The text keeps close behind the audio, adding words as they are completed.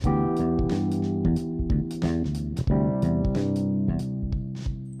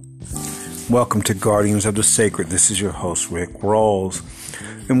Welcome to Guardians of the Sacred. This is your host, Rick Rawls,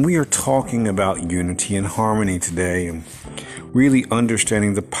 and we are talking about unity and harmony today, and really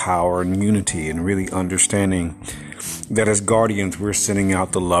understanding the power in unity, and really understanding that as guardians, we're sending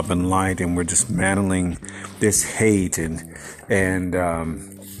out the love and light, and we're dismantling this hate and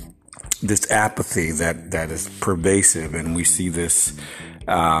this apathy that is pervasive, and we see this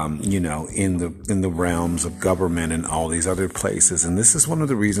in the realms of government and all these other places. And this is one of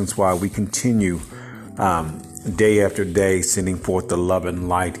the reasons why we continue day after day sending forth the love and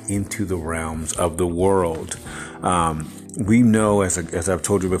light into the realms of the world. We know, as I've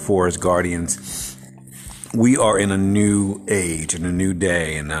told you before, as guardians, we are in a new age, in a new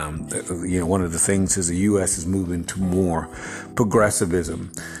day. And, one of the things is the U.S. is moving to more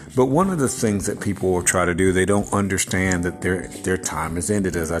progressivism. But one of the things that people will try to do, they don't understand that their time is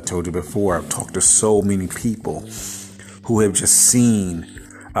ended. As I told you before, I've talked to so many people who have just seen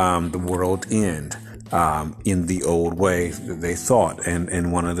the world end in the old way that they thought.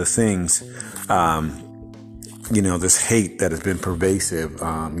 And one of the things, this hate that has been pervasive,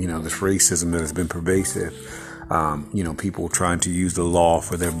 this racism that has been pervasive, people trying to use the law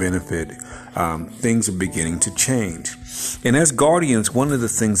for their benefit, things are beginning to change. And as guardians, one of the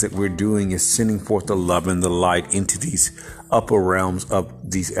things that we're doing is sending forth the love and the light into these upper realms of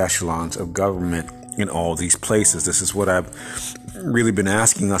these echelons of government in all these places. This is what I've really been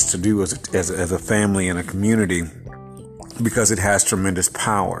asking us to do as a family and a community, because it has tremendous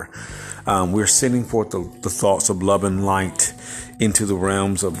power. We're sending forth the thoughts of love and light into the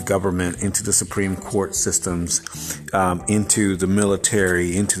realms of government, into the Supreme Court systems, into the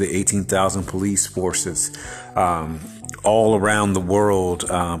military, into the 18,000 police forces, all around the world,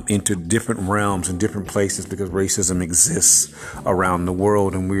 into different realms and different places, because racism exists around the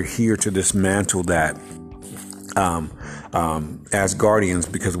world, and we're here to dismantle that. As guardians,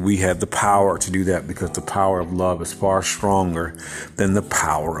 because we have the power to do that, because the power of love is far stronger than the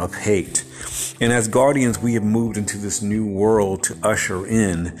power of hate. And as guardians, we have moved into this new world to usher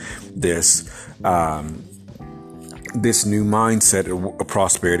in this new mindset of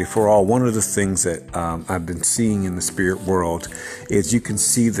prosperity for all. One of the things that I've been seeing in the spirit world is you can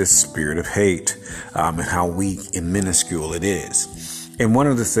see this spirit of hate and how weak and minuscule it is. And one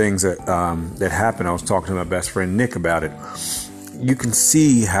of the things that happened, I was talking to my best friend Nick about it. You can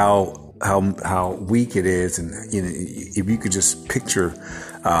see how weak it is, and if you could just picture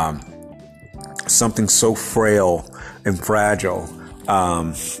something so frail and fragile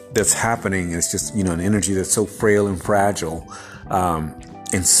that's happening. It's just an energy that's so frail and fragile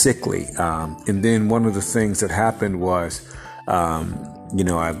and sickly. And then one of the things that happened was, I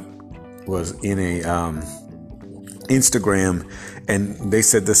was in a Instagram, and they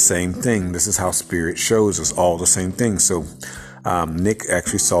said the same thing. This is how spirit shows us all the same thing. So Nick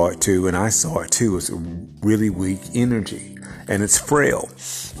actually saw it too, and I saw it too. It's a really weak energy, and it's frail,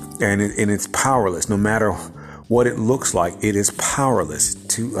 and it's powerless. No matter what it looks like, it is powerless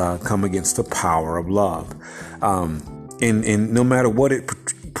to come against the power of love. And no matter what it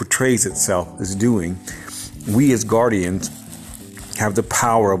portrays itself as doing, we as guardians have the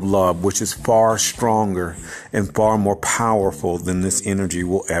power of love, which is far stronger and far more powerful than this energy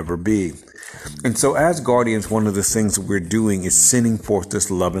will ever be. And so as guardians, one of the things that we're doing is sending forth this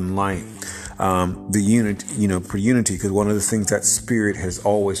love and light, the unity, for unity, because one of the things that spirit has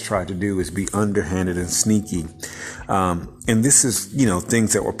always tried to do is be underhanded and sneaky. And this is,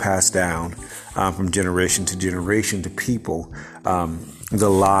 things that were passed down from generation to generation to people. The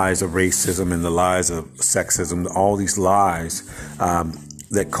lies of racism and the lies of sexism, all these lies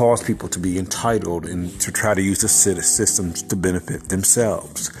that cause people to be entitled and to try to use the systems to benefit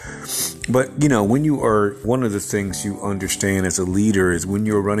themselves. But, when you are, one of the things you understand as a leader is when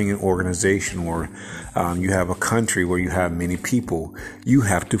you're running an organization or you have a country where you have many people, you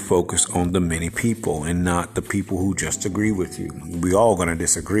have to focus on the many people and not the people who just agree with you. We all going to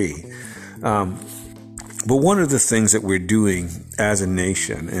disagree. But one of the things that we're doing as a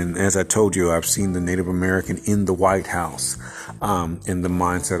nation, and as I told you, I've seen the Native American in the White House, in the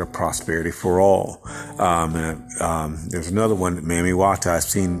mindset of prosperity for all. There's another one, Mami Wata, I've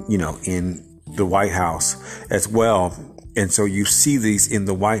seen, in the White House as well. And so you see these in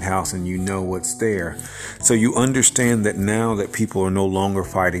the White House and you know what's there. So you understand that now that people are no longer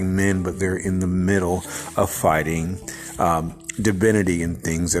fighting men, but they're in the middle of fighting divinity and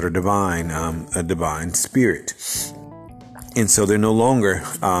things that are divine, a divine spirit. And so they're no longer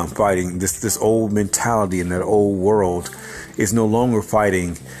fighting this old mentality, and that old world is no longer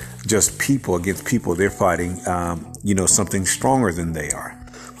fighting just people against people. They're fighting, something stronger than they are.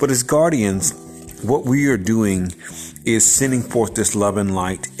 But as guardians, what we are doing is sending forth this love and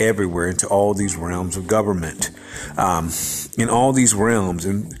light everywhere into all these realms of government, in all these realms.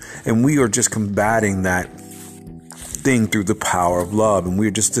 And we are just combating that thing through the power of love. And we're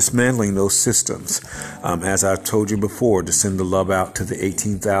just dismantling those systems. As I've told you before, to send the love out to the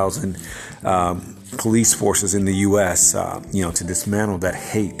 18,000 police forces in the U.S., to dismantle that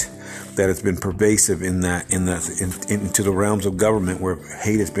hate that has been pervasive into the realms of government, where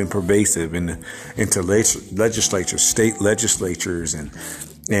hate has been pervasive into legislatures, state legislatures, and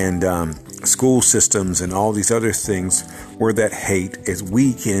school systems, and all these other things where that hate is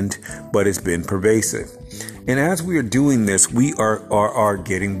weakened, but it's been pervasive. And as we are doing this, we are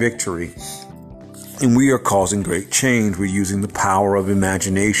getting victory. And we are causing great change. We're using the power of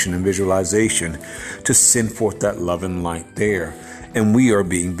imagination and visualization to send forth that love and light there. And we are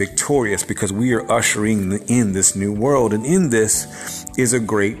being victorious because we are ushering in this new world. And in this is a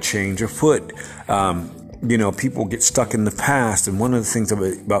great change afoot. People get stuck in the past. And one of the things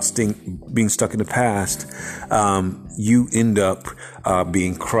about being stuck in the past, you end up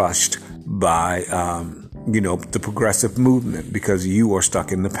being crushed by the progressive movement, because you are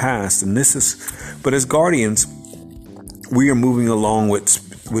stuck in the past. And but as guardians, we are moving along with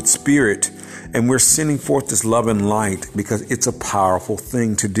spirit, and we're sending forth this love and light because it's a powerful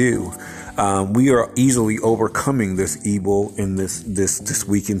thing to do. We are easily overcoming this evil and this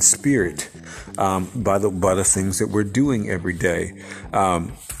weakened spirit by the things that we're doing every day.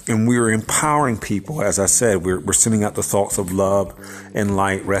 And we're empowering people. As I said, we're sending out the thoughts of love and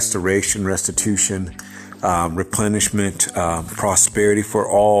light, restoration, restitution, replenishment, prosperity for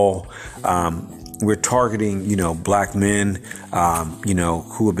all. We're targeting, black men,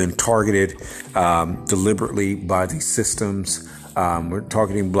 who have been targeted deliberately by these systems. We're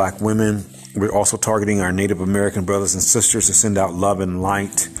targeting black women. We're also targeting our Native American brothers and sisters to send out love and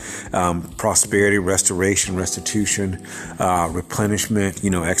light, prosperity, restoration, restitution, replenishment,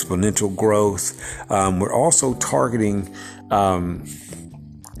 exponential growth. We're also targeting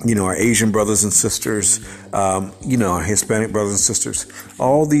our Asian brothers and sisters, our Hispanic brothers and sisters,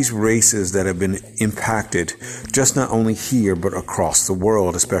 all these races that have been impacted, just not only here, but across the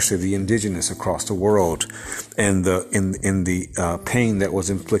world, especially the indigenous across the world, and the pain that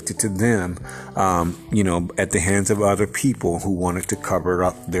was inflicted to them, at the hands of other people who wanted to cover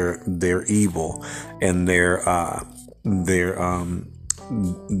up their evil and their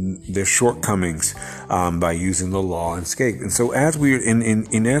shortcomings by using the law and escape. And so as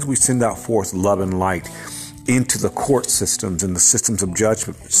we send out forth love and light into the court systems and the systems of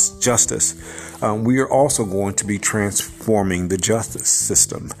justice, we are also going to be transforming the justice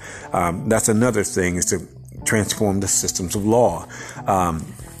system. That's another thing, is to transform the systems of law.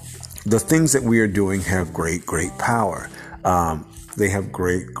 The things that we are doing have great power. They have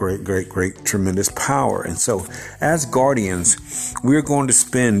great, tremendous power. And so as guardians, we're going to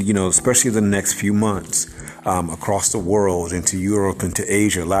spend, especially the next few months, across the world, into Europe, into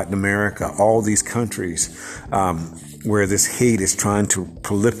Asia, Latin America, all these countries, where this hate is trying to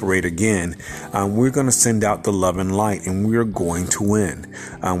proliferate again. We're going to send out the love and light, and we're going to win.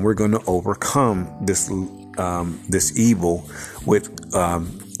 We're going to overcome this evil with,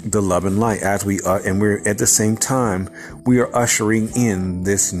 the love and light, as and we're at the same time, we are ushering in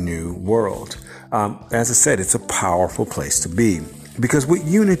this new world. As I said, it's a powerful place to be, because with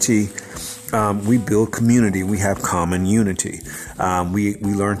unity, we build community. We have common unity. We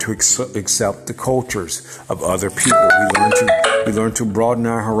learn to accept the cultures of other people. We learn to broaden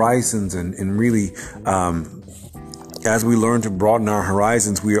our horizons, and really, as we learn to broaden our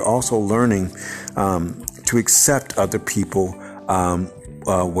horizons, we are also learning to accept other people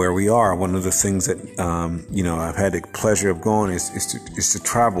where we are. One of the things that I've had the pleasure of going is to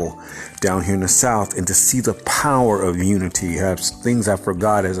travel down here in the South and to see the power of unity. Things I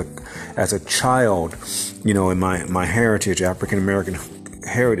forgot as a child, in my heritage, African American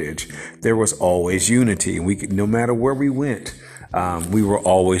heritage, there was always unity. No matter where we went, we were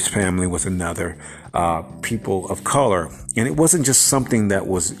always family with another people of color. And it wasn't just something that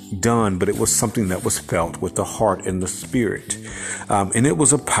was done, but it was something that was felt with the heart and the spirit. And it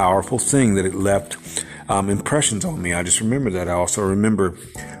was a powerful thing that it left impressions on me. I just remember that. I also remember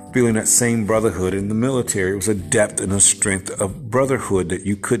feeling that same brotherhood in the military. It was a depth and a strength of brotherhood that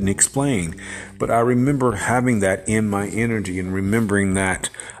you couldn't explain. But I remember having that in my energy and remembering that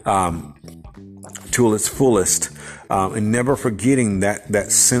to its fullest, and never forgetting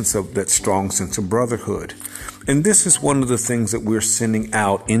that strong sense of brotherhood. And this is one of the things that we're sending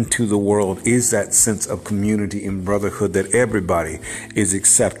out into the world, is that sense of community and brotherhood, that everybody is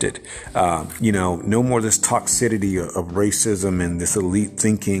accepted. No more this toxicity of racism and this elite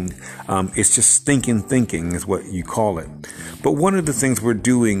thinking. It's just thinking is what you call it. But one of the things we're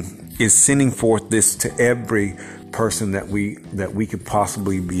doing is sending forth this to every person that we could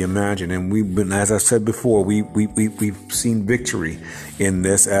possibly be imagined. And we've been, as I said before, we've seen victory in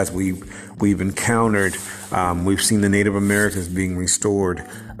this as we've encountered. We've seen the Native Americans being restored,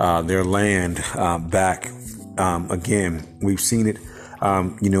 their land back again. We've seen it,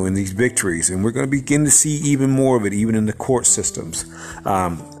 in these victories, and we're going to begin to see even more of it, even in the court systems,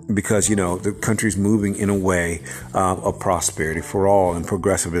 because the country's moving in a way of prosperity for all and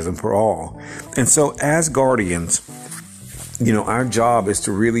progressivism for all. And so, as guardians, our job is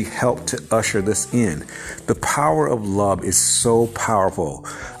to really help to usher this in. The power of love is so powerful.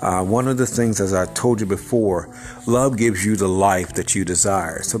 One of the things, as I told you before, love gives you the life that you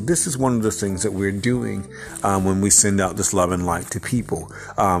desire. So this is one of the things that we're doing when we send out this love and light to people.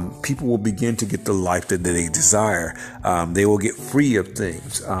 People will begin to get the life that they desire. They will get free of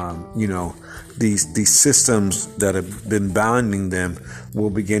things. These systems that have been binding them will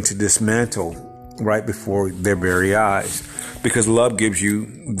begin to dismantle right before their very eyes, because love gives you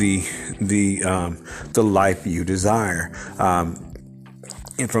the life you desire.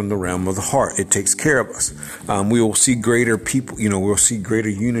 And from the realm of the heart, it takes care of us. We will see greater people, we'll see greater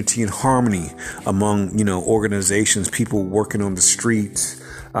unity and harmony among, organizations, people working on the streets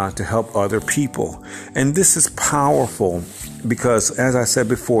to help other people. And this is powerful because, as I said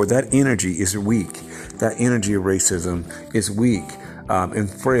before, that energy is weak. That energy of racism is weak. And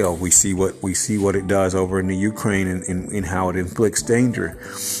frail. We see what it does over in the Ukraine and how it inflicts danger.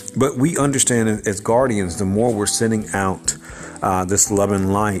 But we understand as guardians, the more we're sending out this love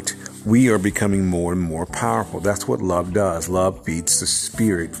and light, we are becoming more and more powerful. That's what love does. Love feeds the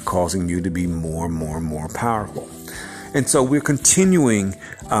spirit, causing you to be more and more and more powerful. And so we're continuing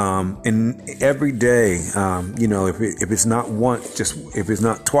in every day, if it's not once, if it's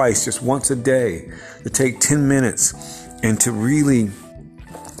not twice, just once a day, to take 10 minutes and to really,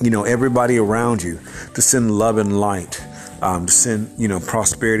 everybody around you, to send love and light, to send,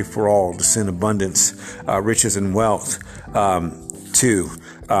 prosperity for all, to send abundance, riches and wealth, too.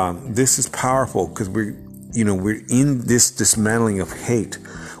 This is powerful because we're in this dismantling of hate.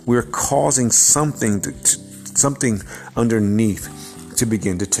 We're causing something underneath to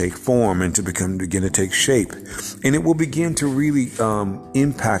begin to take form and to begin to take shape. And it will begin to really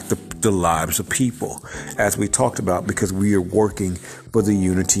impact the lives of people, as we talked about, because we are working for the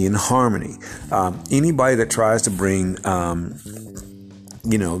unity and harmony. Anybody that tries to bring,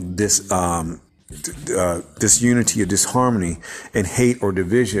 this unity or disharmony and hate or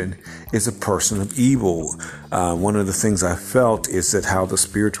division is a person of evil. One of the things I felt is that how the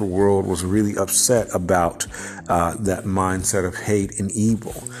spiritual world was really upset about that mindset of hate and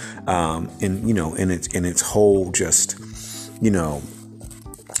evil, in its whole just,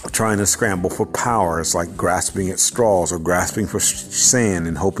 trying to scramble for power. It's like grasping at straws or grasping for sand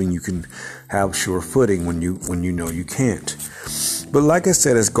and hoping you can have sure footing when you know you can't. But like I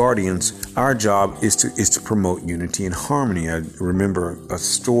said, as guardians, our job is to promote unity and harmony. I remember a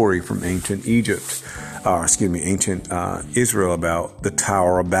story from ancient Israel about the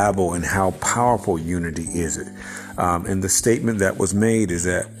Tower of Babel and how powerful unity is. And the statement that was made is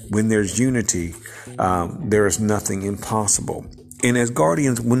that when there's unity, there is nothing impossible. And as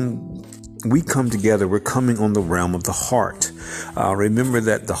guardians, when we come together, we're coming on the realm of the heart. Remember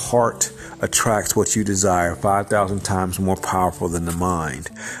that the heart attracts what you desire 5,000 times more powerful than the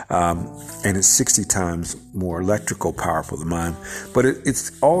mind. And it's 60 times more electrical powerful than the mind. But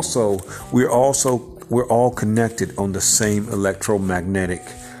it's also, we're all connected on the same electromagnetic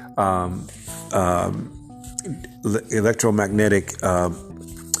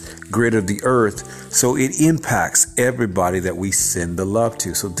grid of the earth. So it impacts everybody that we send the love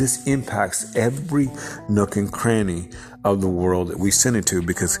to. So this impacts every nook and cranny of the world that we send it to,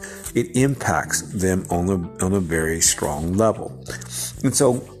 because it impacts them on a very strong level. And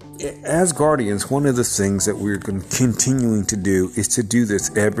so as guardians, one of the things that we're continuing to do is to do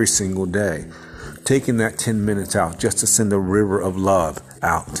this every single day, taking that 10 minutes out just to send a river of love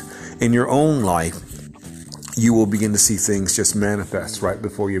out. In your own life, you will begin to see things just manifest right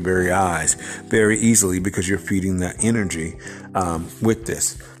before your very eyes very easily, because you're feeding that energy with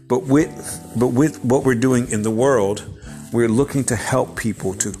this. But with what we're doing in the world, we're looking to help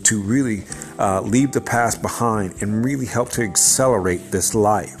people to really leave the past behind and really help to accelerate this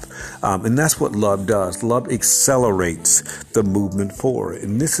life. And that's what love does. Love accelerates the movement forward.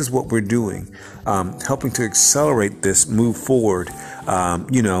 And this is what we're doing, helping to accelerate this move forward, and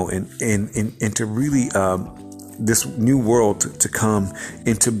to really this new world to come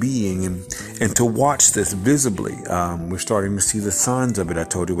into being and to watch this visibly. We're starting to see the signs of it. I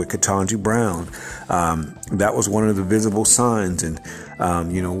told you with Ketanji Brown, that was one of the visible signs. And,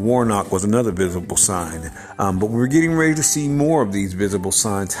 Warnock was another visible sign. But we're getting ready to see more of these visible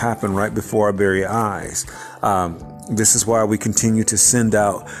signs happen right before our very eyes. This is why we continue to send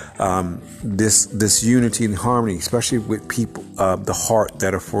out this unity and harmony, especially with people, the heart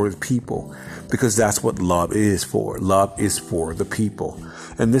that are for the people, because that's what love is for. Love is for the people.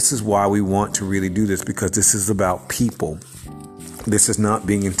 And this is why we want to really do this, because this is about people. This is not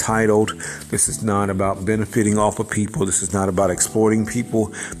being entitled. This is not about benefiting off of people. This is not about exploiting people.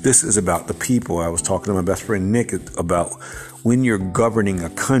 This is about the people. I was talking to my best friend Nick about when you're governing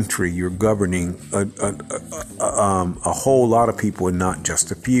a country, you're governing a whole lot of people and not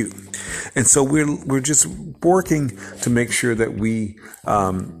just a few. And so we're just working to make sure that we're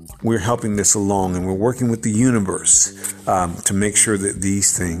helping this along, and we're working with the universe to make sure that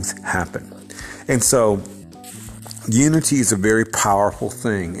these things happen. And so unity is a very powerful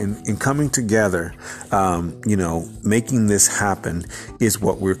thing, and in coming together, making this happen is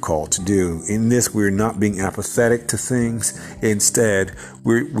what we're called to do. In this, we're not being apathetic to things. Instead,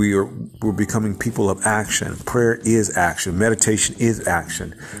 we're becoming people of action. Prayer is action. Meditation is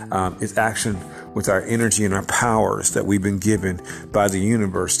action. It's action with our energy and our powers that we've been given by the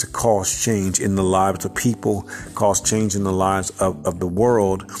universe to cause change in the lives of people, cause change in the lives of the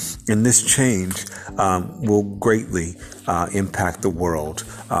world. And this change will greatly impact the world,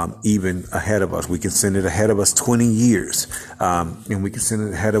 even ahead of us. We can send it ahead of us 20 years, and we can send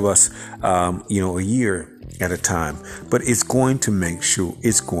it ahead of us, a year at a time. But it's going to make sure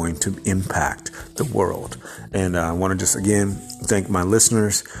it's going to impact the world. And I want to just again thank my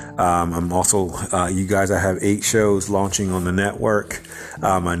listeners. I'm also, you guys, I have 8 shows launching on the network,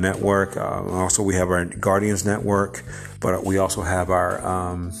 my network. Also, we have our Guardians Network, but we also have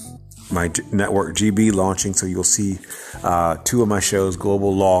our my network GB launching. So you'll see 2 of my shows,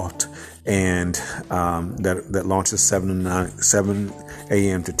 Global Loft, and that launches 7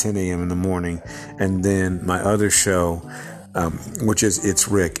 a.m. to 10 a.m. in the morning. And then my other show, which is It's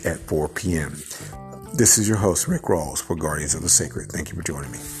Rick at 4 p.m. This is your host, Rick Rawls, for Guardians of the Sacred. Thank you for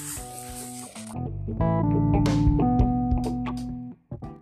joining me.